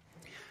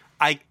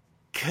 I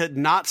could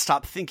not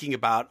stop thinking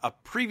about a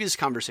previous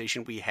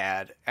conversation we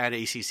had at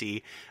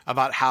ACC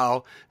about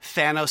how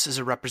Thanos is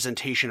a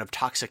representation of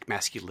toxic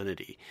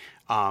masculinity.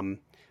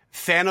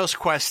 Thanos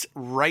Quest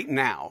right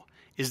now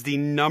is the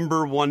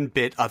number one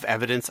bit of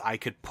evidence I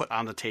could put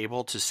on the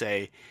table to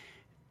say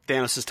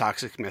Thanos'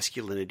 toxic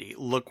masculinity.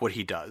 Look what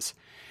he does.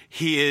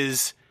 He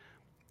is,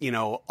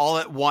 all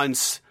at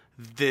once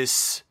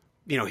this,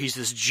 he's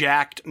this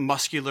jacked,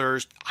 muscular,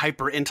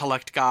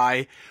 hyper-intellect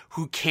guy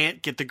who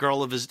can't get the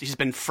girl of he's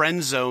been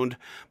friend-zoned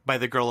by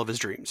the girl of his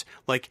dreams.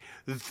 Like,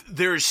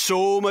 there's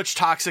so much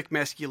toxic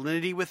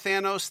masculinity with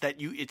Thanos that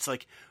it's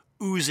like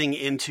oozing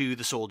into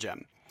the Soul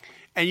Gem.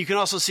 And you can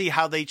also see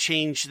how they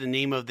changed the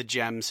name of the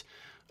gems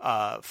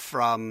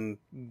from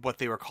what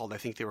they were called. I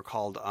think they were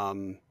called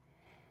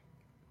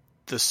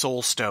the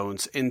Soul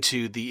Stones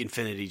into the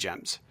Infinity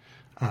Gems.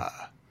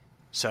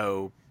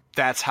 So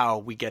that's how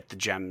we get the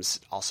gems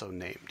also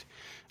named.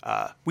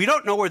 We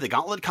don't know where the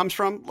gauntlet comes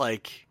from.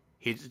 Like,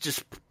 he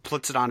just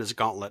puts it on his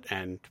gauntlet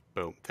and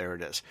boom, there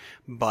it is.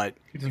 But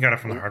he just got it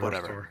from the hardware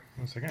store.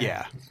 Like,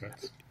 yeah.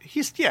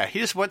 He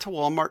just went to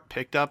Walmart,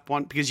 picked up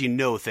one, because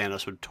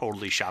Thanos would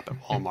totally shop at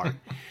Walmart.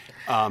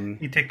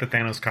 You take the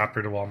Thanos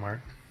copter to Walmart.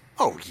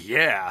 Oh,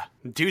 yeah.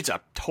 Dude's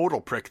a total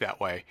prick that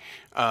way.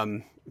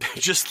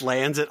 Just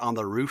lands it on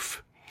the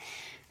roof.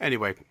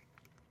 Anyway,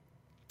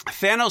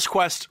 Thanos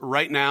Quest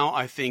right now,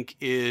 I think,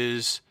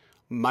 is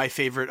my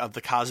favorite of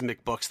the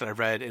cosmic books that I've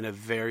read in a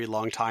very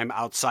long time,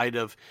 outside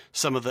of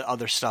some of the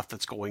other stuff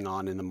that's going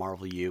on in the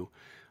Marvel U.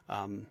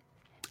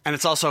 And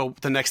it's also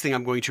the next thing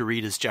I'm going to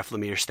read is Jeff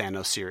Lemire's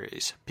Thanos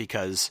series,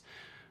 because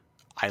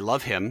I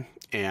love him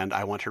and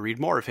I want to read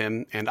more of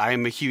him. And I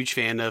am a huge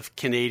fan of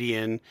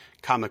Canadian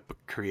comic book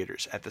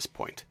creators at this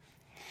point.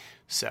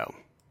 So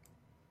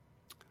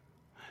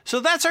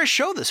that's our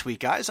show this week,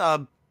 guys.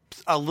 A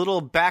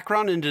little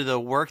background into the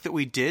work that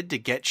we did to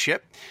get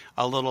Chip,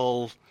 a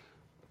little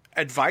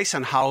advice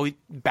on how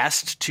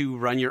best to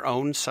run your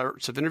own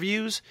sorts of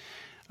interviews,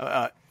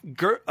 a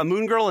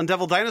Moon Girl and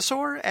Devil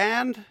Dinosaur,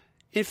 and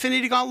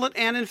Infinity Gauntlet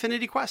and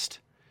Infinity Quest.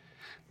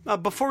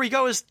 Before we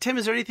go, is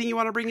there anything you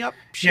want to bring up?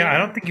 Shane? Yeah, I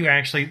don't think you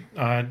actually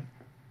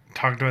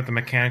talked about the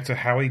mechanics of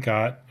how he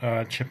got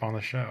Chip on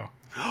the show.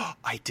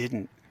 I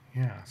didn't.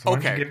 Yeah, so why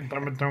don't you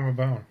throw him a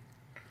bone?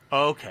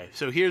 Okay,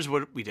 so here's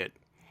what we did.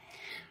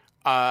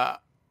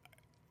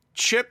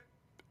 Chip's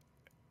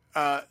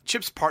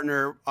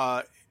partner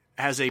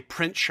has a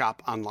print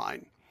shop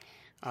online,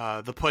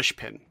 the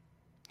Pushpin.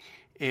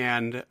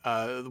 And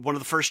one of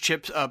the first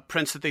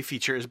prints that they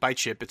feature is by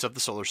Chip. It's of the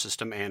solar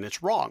system, and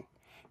it's wrong.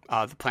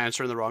 The planets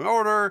are in the wrong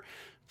order.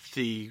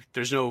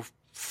 There's no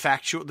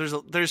factual.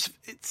 There's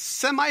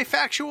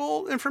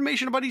semi-factual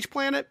information about each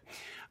planet,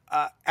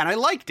 and I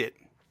liked it.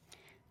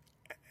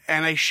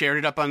 And I shared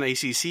it up on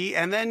ACC,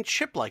 and then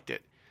Chip liked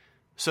it.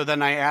 So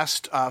then I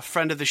asked a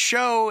friend of the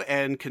show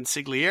and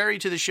consigliere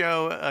to the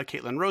show,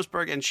 Caitlin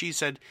Roseberg, and she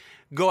said,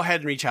 go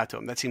ahead and reach out to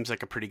him. That seems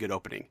like a pretty good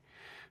opening.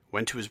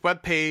 Went to his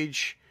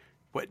webpage,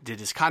 did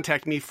his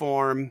contact me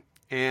form,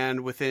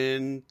 and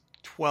within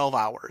 12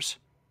 hours,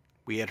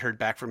 we had heard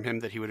back from him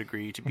that he would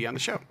agree to be on the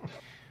show.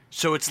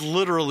 So it's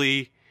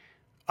literally,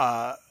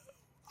 I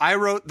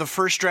wrote the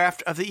first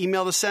draft of the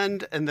email to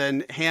send, and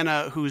then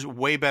Hannah, who's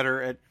way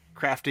better at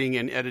crafting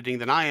and editing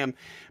than I am,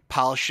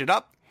 polished it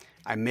up.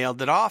 I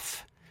mailed it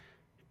off.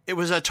 It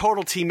was a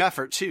total team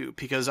effort, too,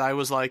 because I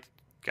was like,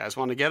 guys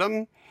want to get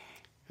him?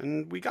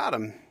 And we got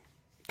him,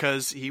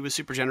 because he was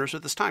super generous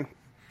with his time.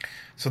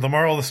 So the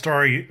moral of the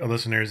story,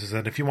 listeners, is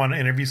that if you want to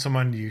interview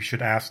someone, you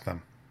should ask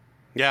them.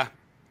 Yeah.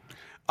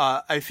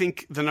 I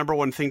think the number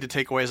one thing to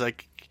take away is,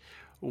 like,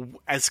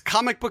 as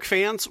comic book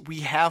fans,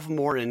 we have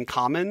more in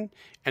common,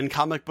 and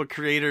comic book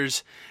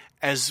creators,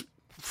 as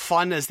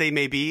fun as they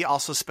may be,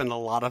 also spend a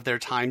lot of their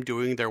time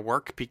doing their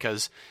work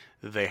because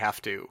they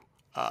have to,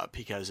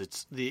 because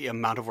it's the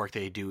amount of work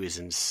they do is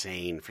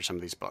insane for some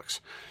of these books.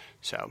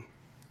 So,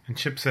 and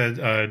Chip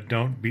said,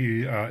 don't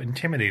be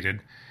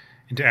intimidated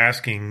into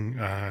asking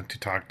to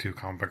talk to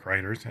comic book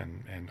writers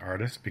and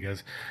artists,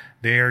 because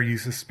they are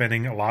used to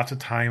spending lots of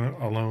time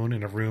alone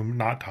in a room,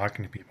 not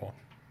talking to people.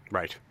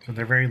 Right. So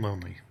they're very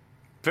lonely.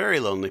 Very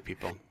lonely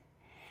people.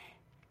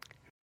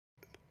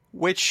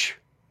 Which,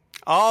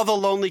 all the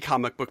lonely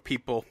comic book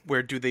people,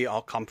 where do they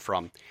all come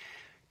from?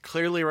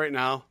 Clearly right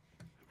now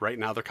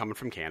they're coming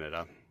from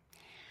Canada.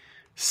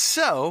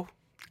 So,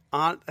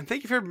 and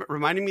thank you for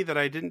reminding me that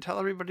I didn't tell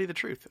everybody the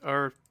truth,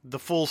 or the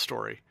full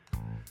story.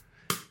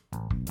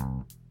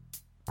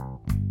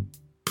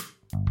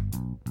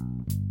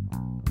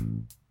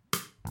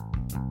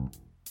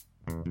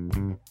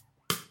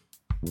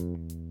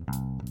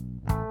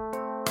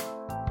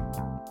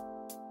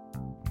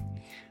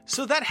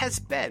 So that has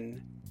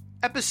been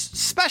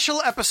special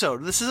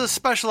episode. This is a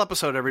special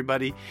episode,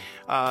 everybody.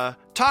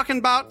 Talking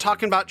about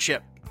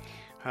Chip.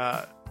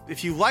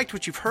 If you liked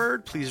what you've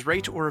heard, please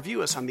rate or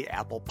review us on the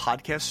Apple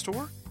Podcast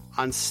Store,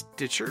 on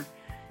Stitcher,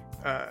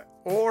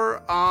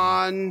 or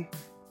on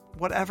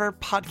whatever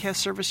podcast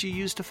service you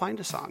use to find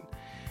us on.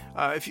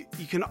 If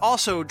you can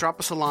also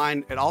drop us a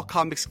line at All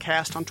Comics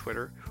Cast on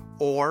Twitter,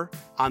 or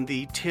on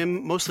the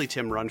mostly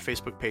Tim run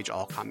Facebook page,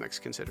 All Comics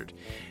Considered.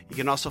 You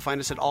can also find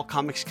us at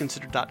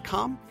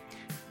allcomicsconsidered.com.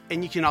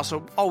 And you can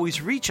also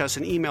always reach us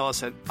and email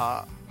us at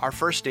our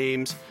first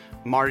names,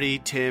 Marty,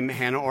 Tim,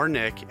 Hannah, or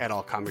Nick at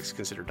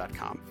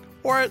allcomicsconsidered.com,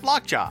 or at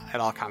Lockjaw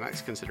at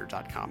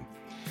allcomicsconsidered.com.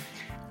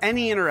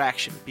 Any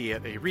interaction, be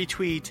it a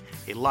retweet,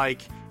 a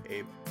like,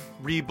 a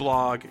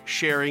reblog,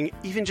 sharing,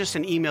 even just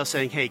an email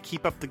saying, hey,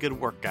 keep up the good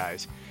work,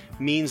 guys,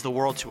 means the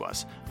world to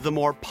us. The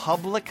more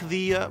public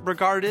the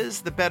regard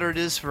is, the better it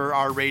is for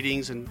our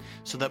ratings, and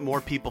so that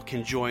more people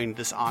can join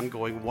this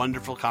ongoing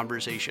wonderful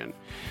conversation.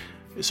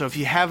 So if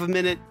you have a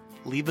minute,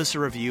 leave us a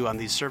review on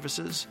these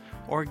services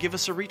or give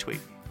us a retweet.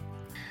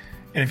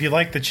 And if you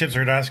like the Chip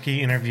Zdarsky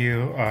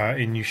interview,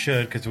 and you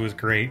should because it was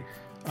great,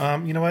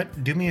 you know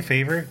what? Do me a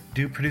favor.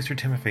 Do producer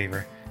Tim a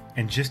favor.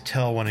 And just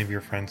tell one of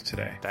your friends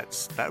today.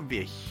 That would be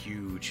a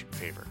huge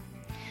favor.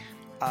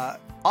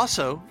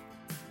 Also,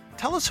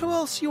 tell us who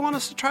else you want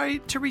us to try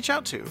to reach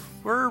out to.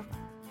 We're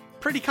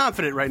pretty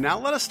confident right now.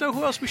 Let us know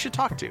who else we should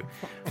talk to.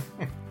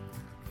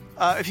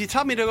 If you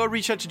tell me to go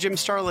reach out to Jim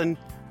Starlin,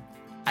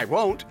 I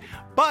won't.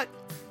 But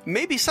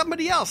maybe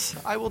somebody else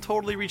I will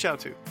totally reach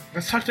out to.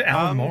 Let's talk to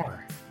Alan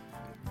Moore.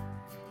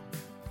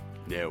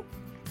 No.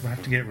 We'll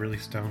have to get really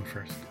stoned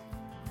first.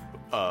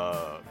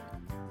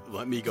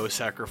 Let me go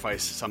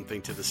sacrifice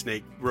something to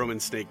the Roman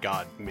snake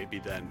god. Maybe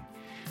then.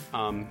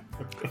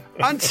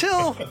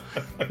 Until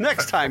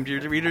next time,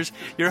 dear readers,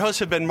 your hosts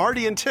have been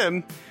Marty and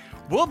Tim.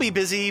 We'll be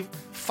busy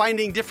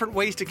finding different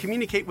ways to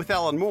communicate with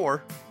Alan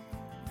Moore.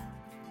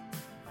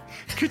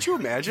 Could you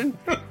imagine?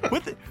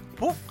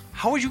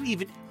 How would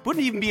you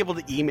wouldn't even be able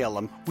to email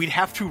him. We'd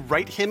have to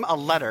write him a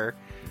letter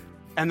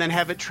and then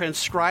have it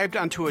transcribed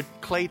onto a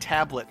clay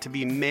tablet to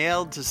be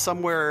mailed to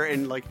somewhere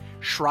in like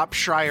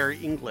Shropshire,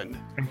 England.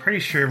 I'm pretty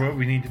sure what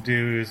we need to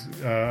do is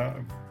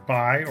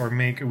buy or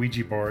make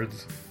Ouija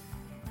boards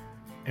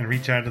and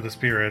reach out to the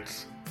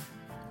spirits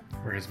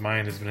where his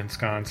mind has been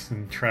ensconced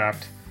and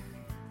trapped,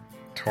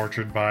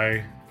 tortured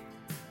by,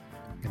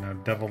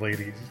 devil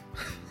ladies.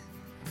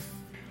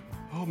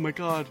 Oh my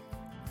god.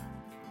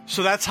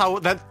 So that's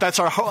that's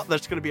going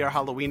to be our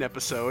Halloween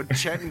episode,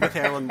 chatting with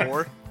Alan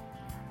Moore.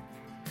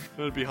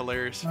 That would be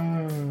hilarious.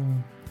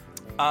 Tim,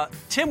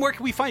 where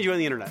can we find you on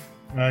the internet?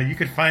 You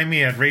can find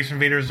me at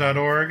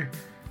raceinvaders.org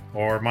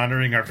or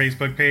monitoring our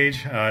Facebook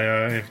page.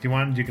 If you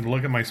want, you can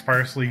look at my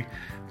sparsely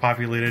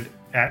populated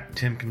at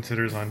Tim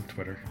Considers on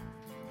Twitter.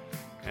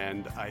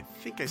 And I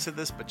think I said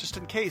this, but just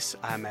in case,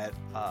 I'm at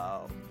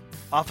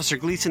Officer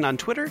Gleason on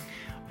Twitter,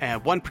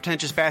 and One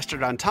Pretentious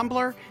Bastard on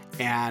Tumblr,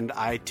 and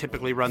I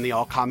typically run the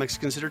All Comics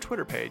Considered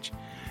Twitter page.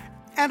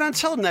 And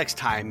until next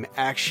time,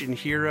 action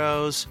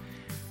heroes,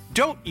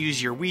 don't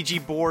use your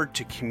Ouija board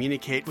to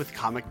communicate with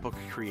comic book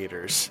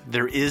creators.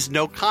 There is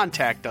no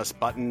contact us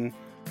button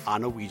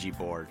on a Ouija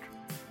board.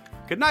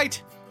 Good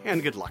night,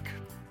 and good luck.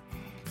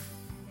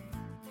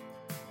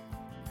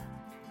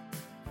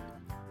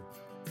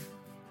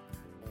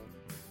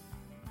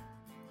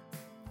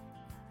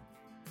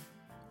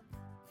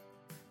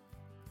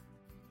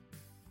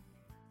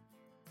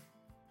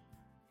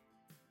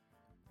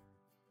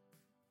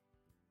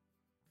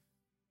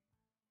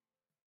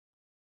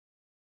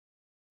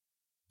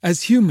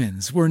 As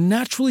humans, we're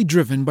naturally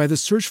driven by the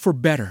search for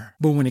better.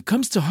 But when it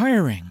comes to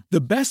hiring,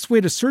 the best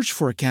way to search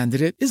for a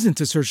candidate isn't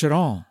to search at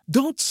all.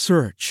 Don't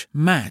search,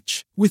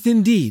 match with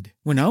Indeed.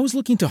 When I was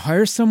looking to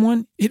hire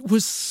someone, it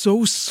was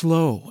so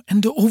slow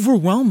and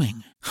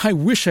overwhelming. I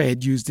wish I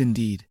had used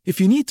Indeed.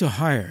 If you need to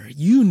hire,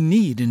 you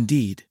need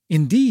Indeed.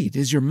 Indeed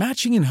is your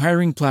matching and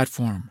hiring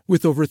platform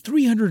with over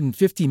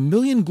 350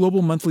 million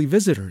global monthly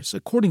visitors,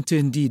 according to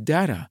Indeed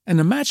data, and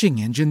a matching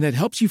engine that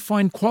helps you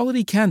find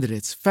quality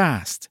candidates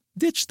fast.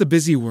 Ditch the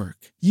busy work.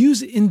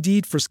 Use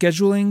Indeed for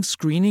scheduling,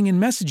 screening,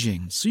 and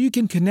messaging so you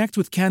can connect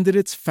with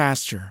candidates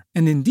faster.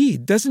 And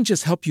Indeed doesn't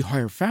just help you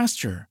hire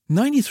faster.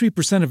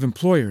 93% of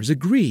employers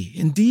agree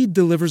Indeed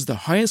delivers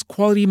the highest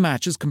quality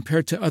matches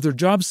compared to other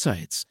job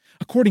sites,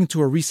 according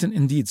to a recent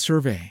Indeed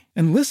survey.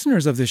 And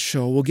listeners of this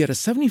show will get a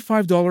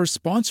 $75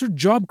 sponsored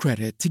job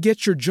credit to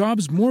get your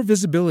jobs more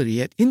visibility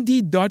at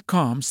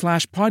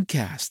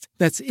Indeed.com/podcast.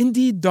 That's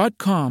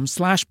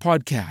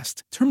Indeed.com/podcast.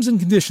 Terms and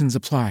conditions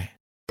apply.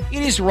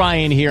 It is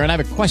Ryan here, and I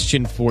have a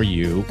question for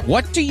you.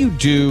 What do you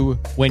do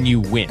when you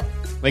win?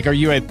 Like, are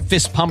you a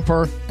fist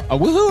pumper, a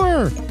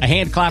woohooer, a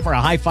hand clapper,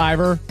 a high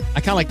fiver? I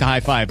kind of like the high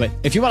five, but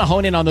if you want to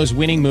hone in on those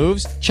winning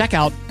moves, check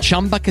out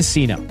Chumba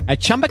Casino. At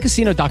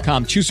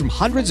ChumbaCasino.com, choose from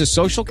hundreds of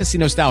social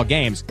casino style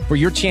games for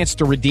your chance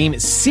to redeem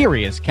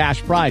serious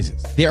cash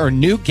prizes. There are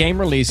new game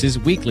releases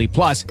weekly,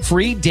 plus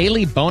free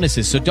daily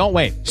bonuses. So don't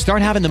wait.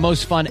 Start having the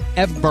most fun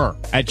ever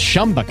at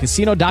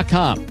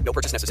ChumbaCasino.com. No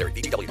purchase necessary.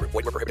 VGW Group.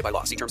 Void where prohibited by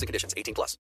law. See terms and conditions. 18+.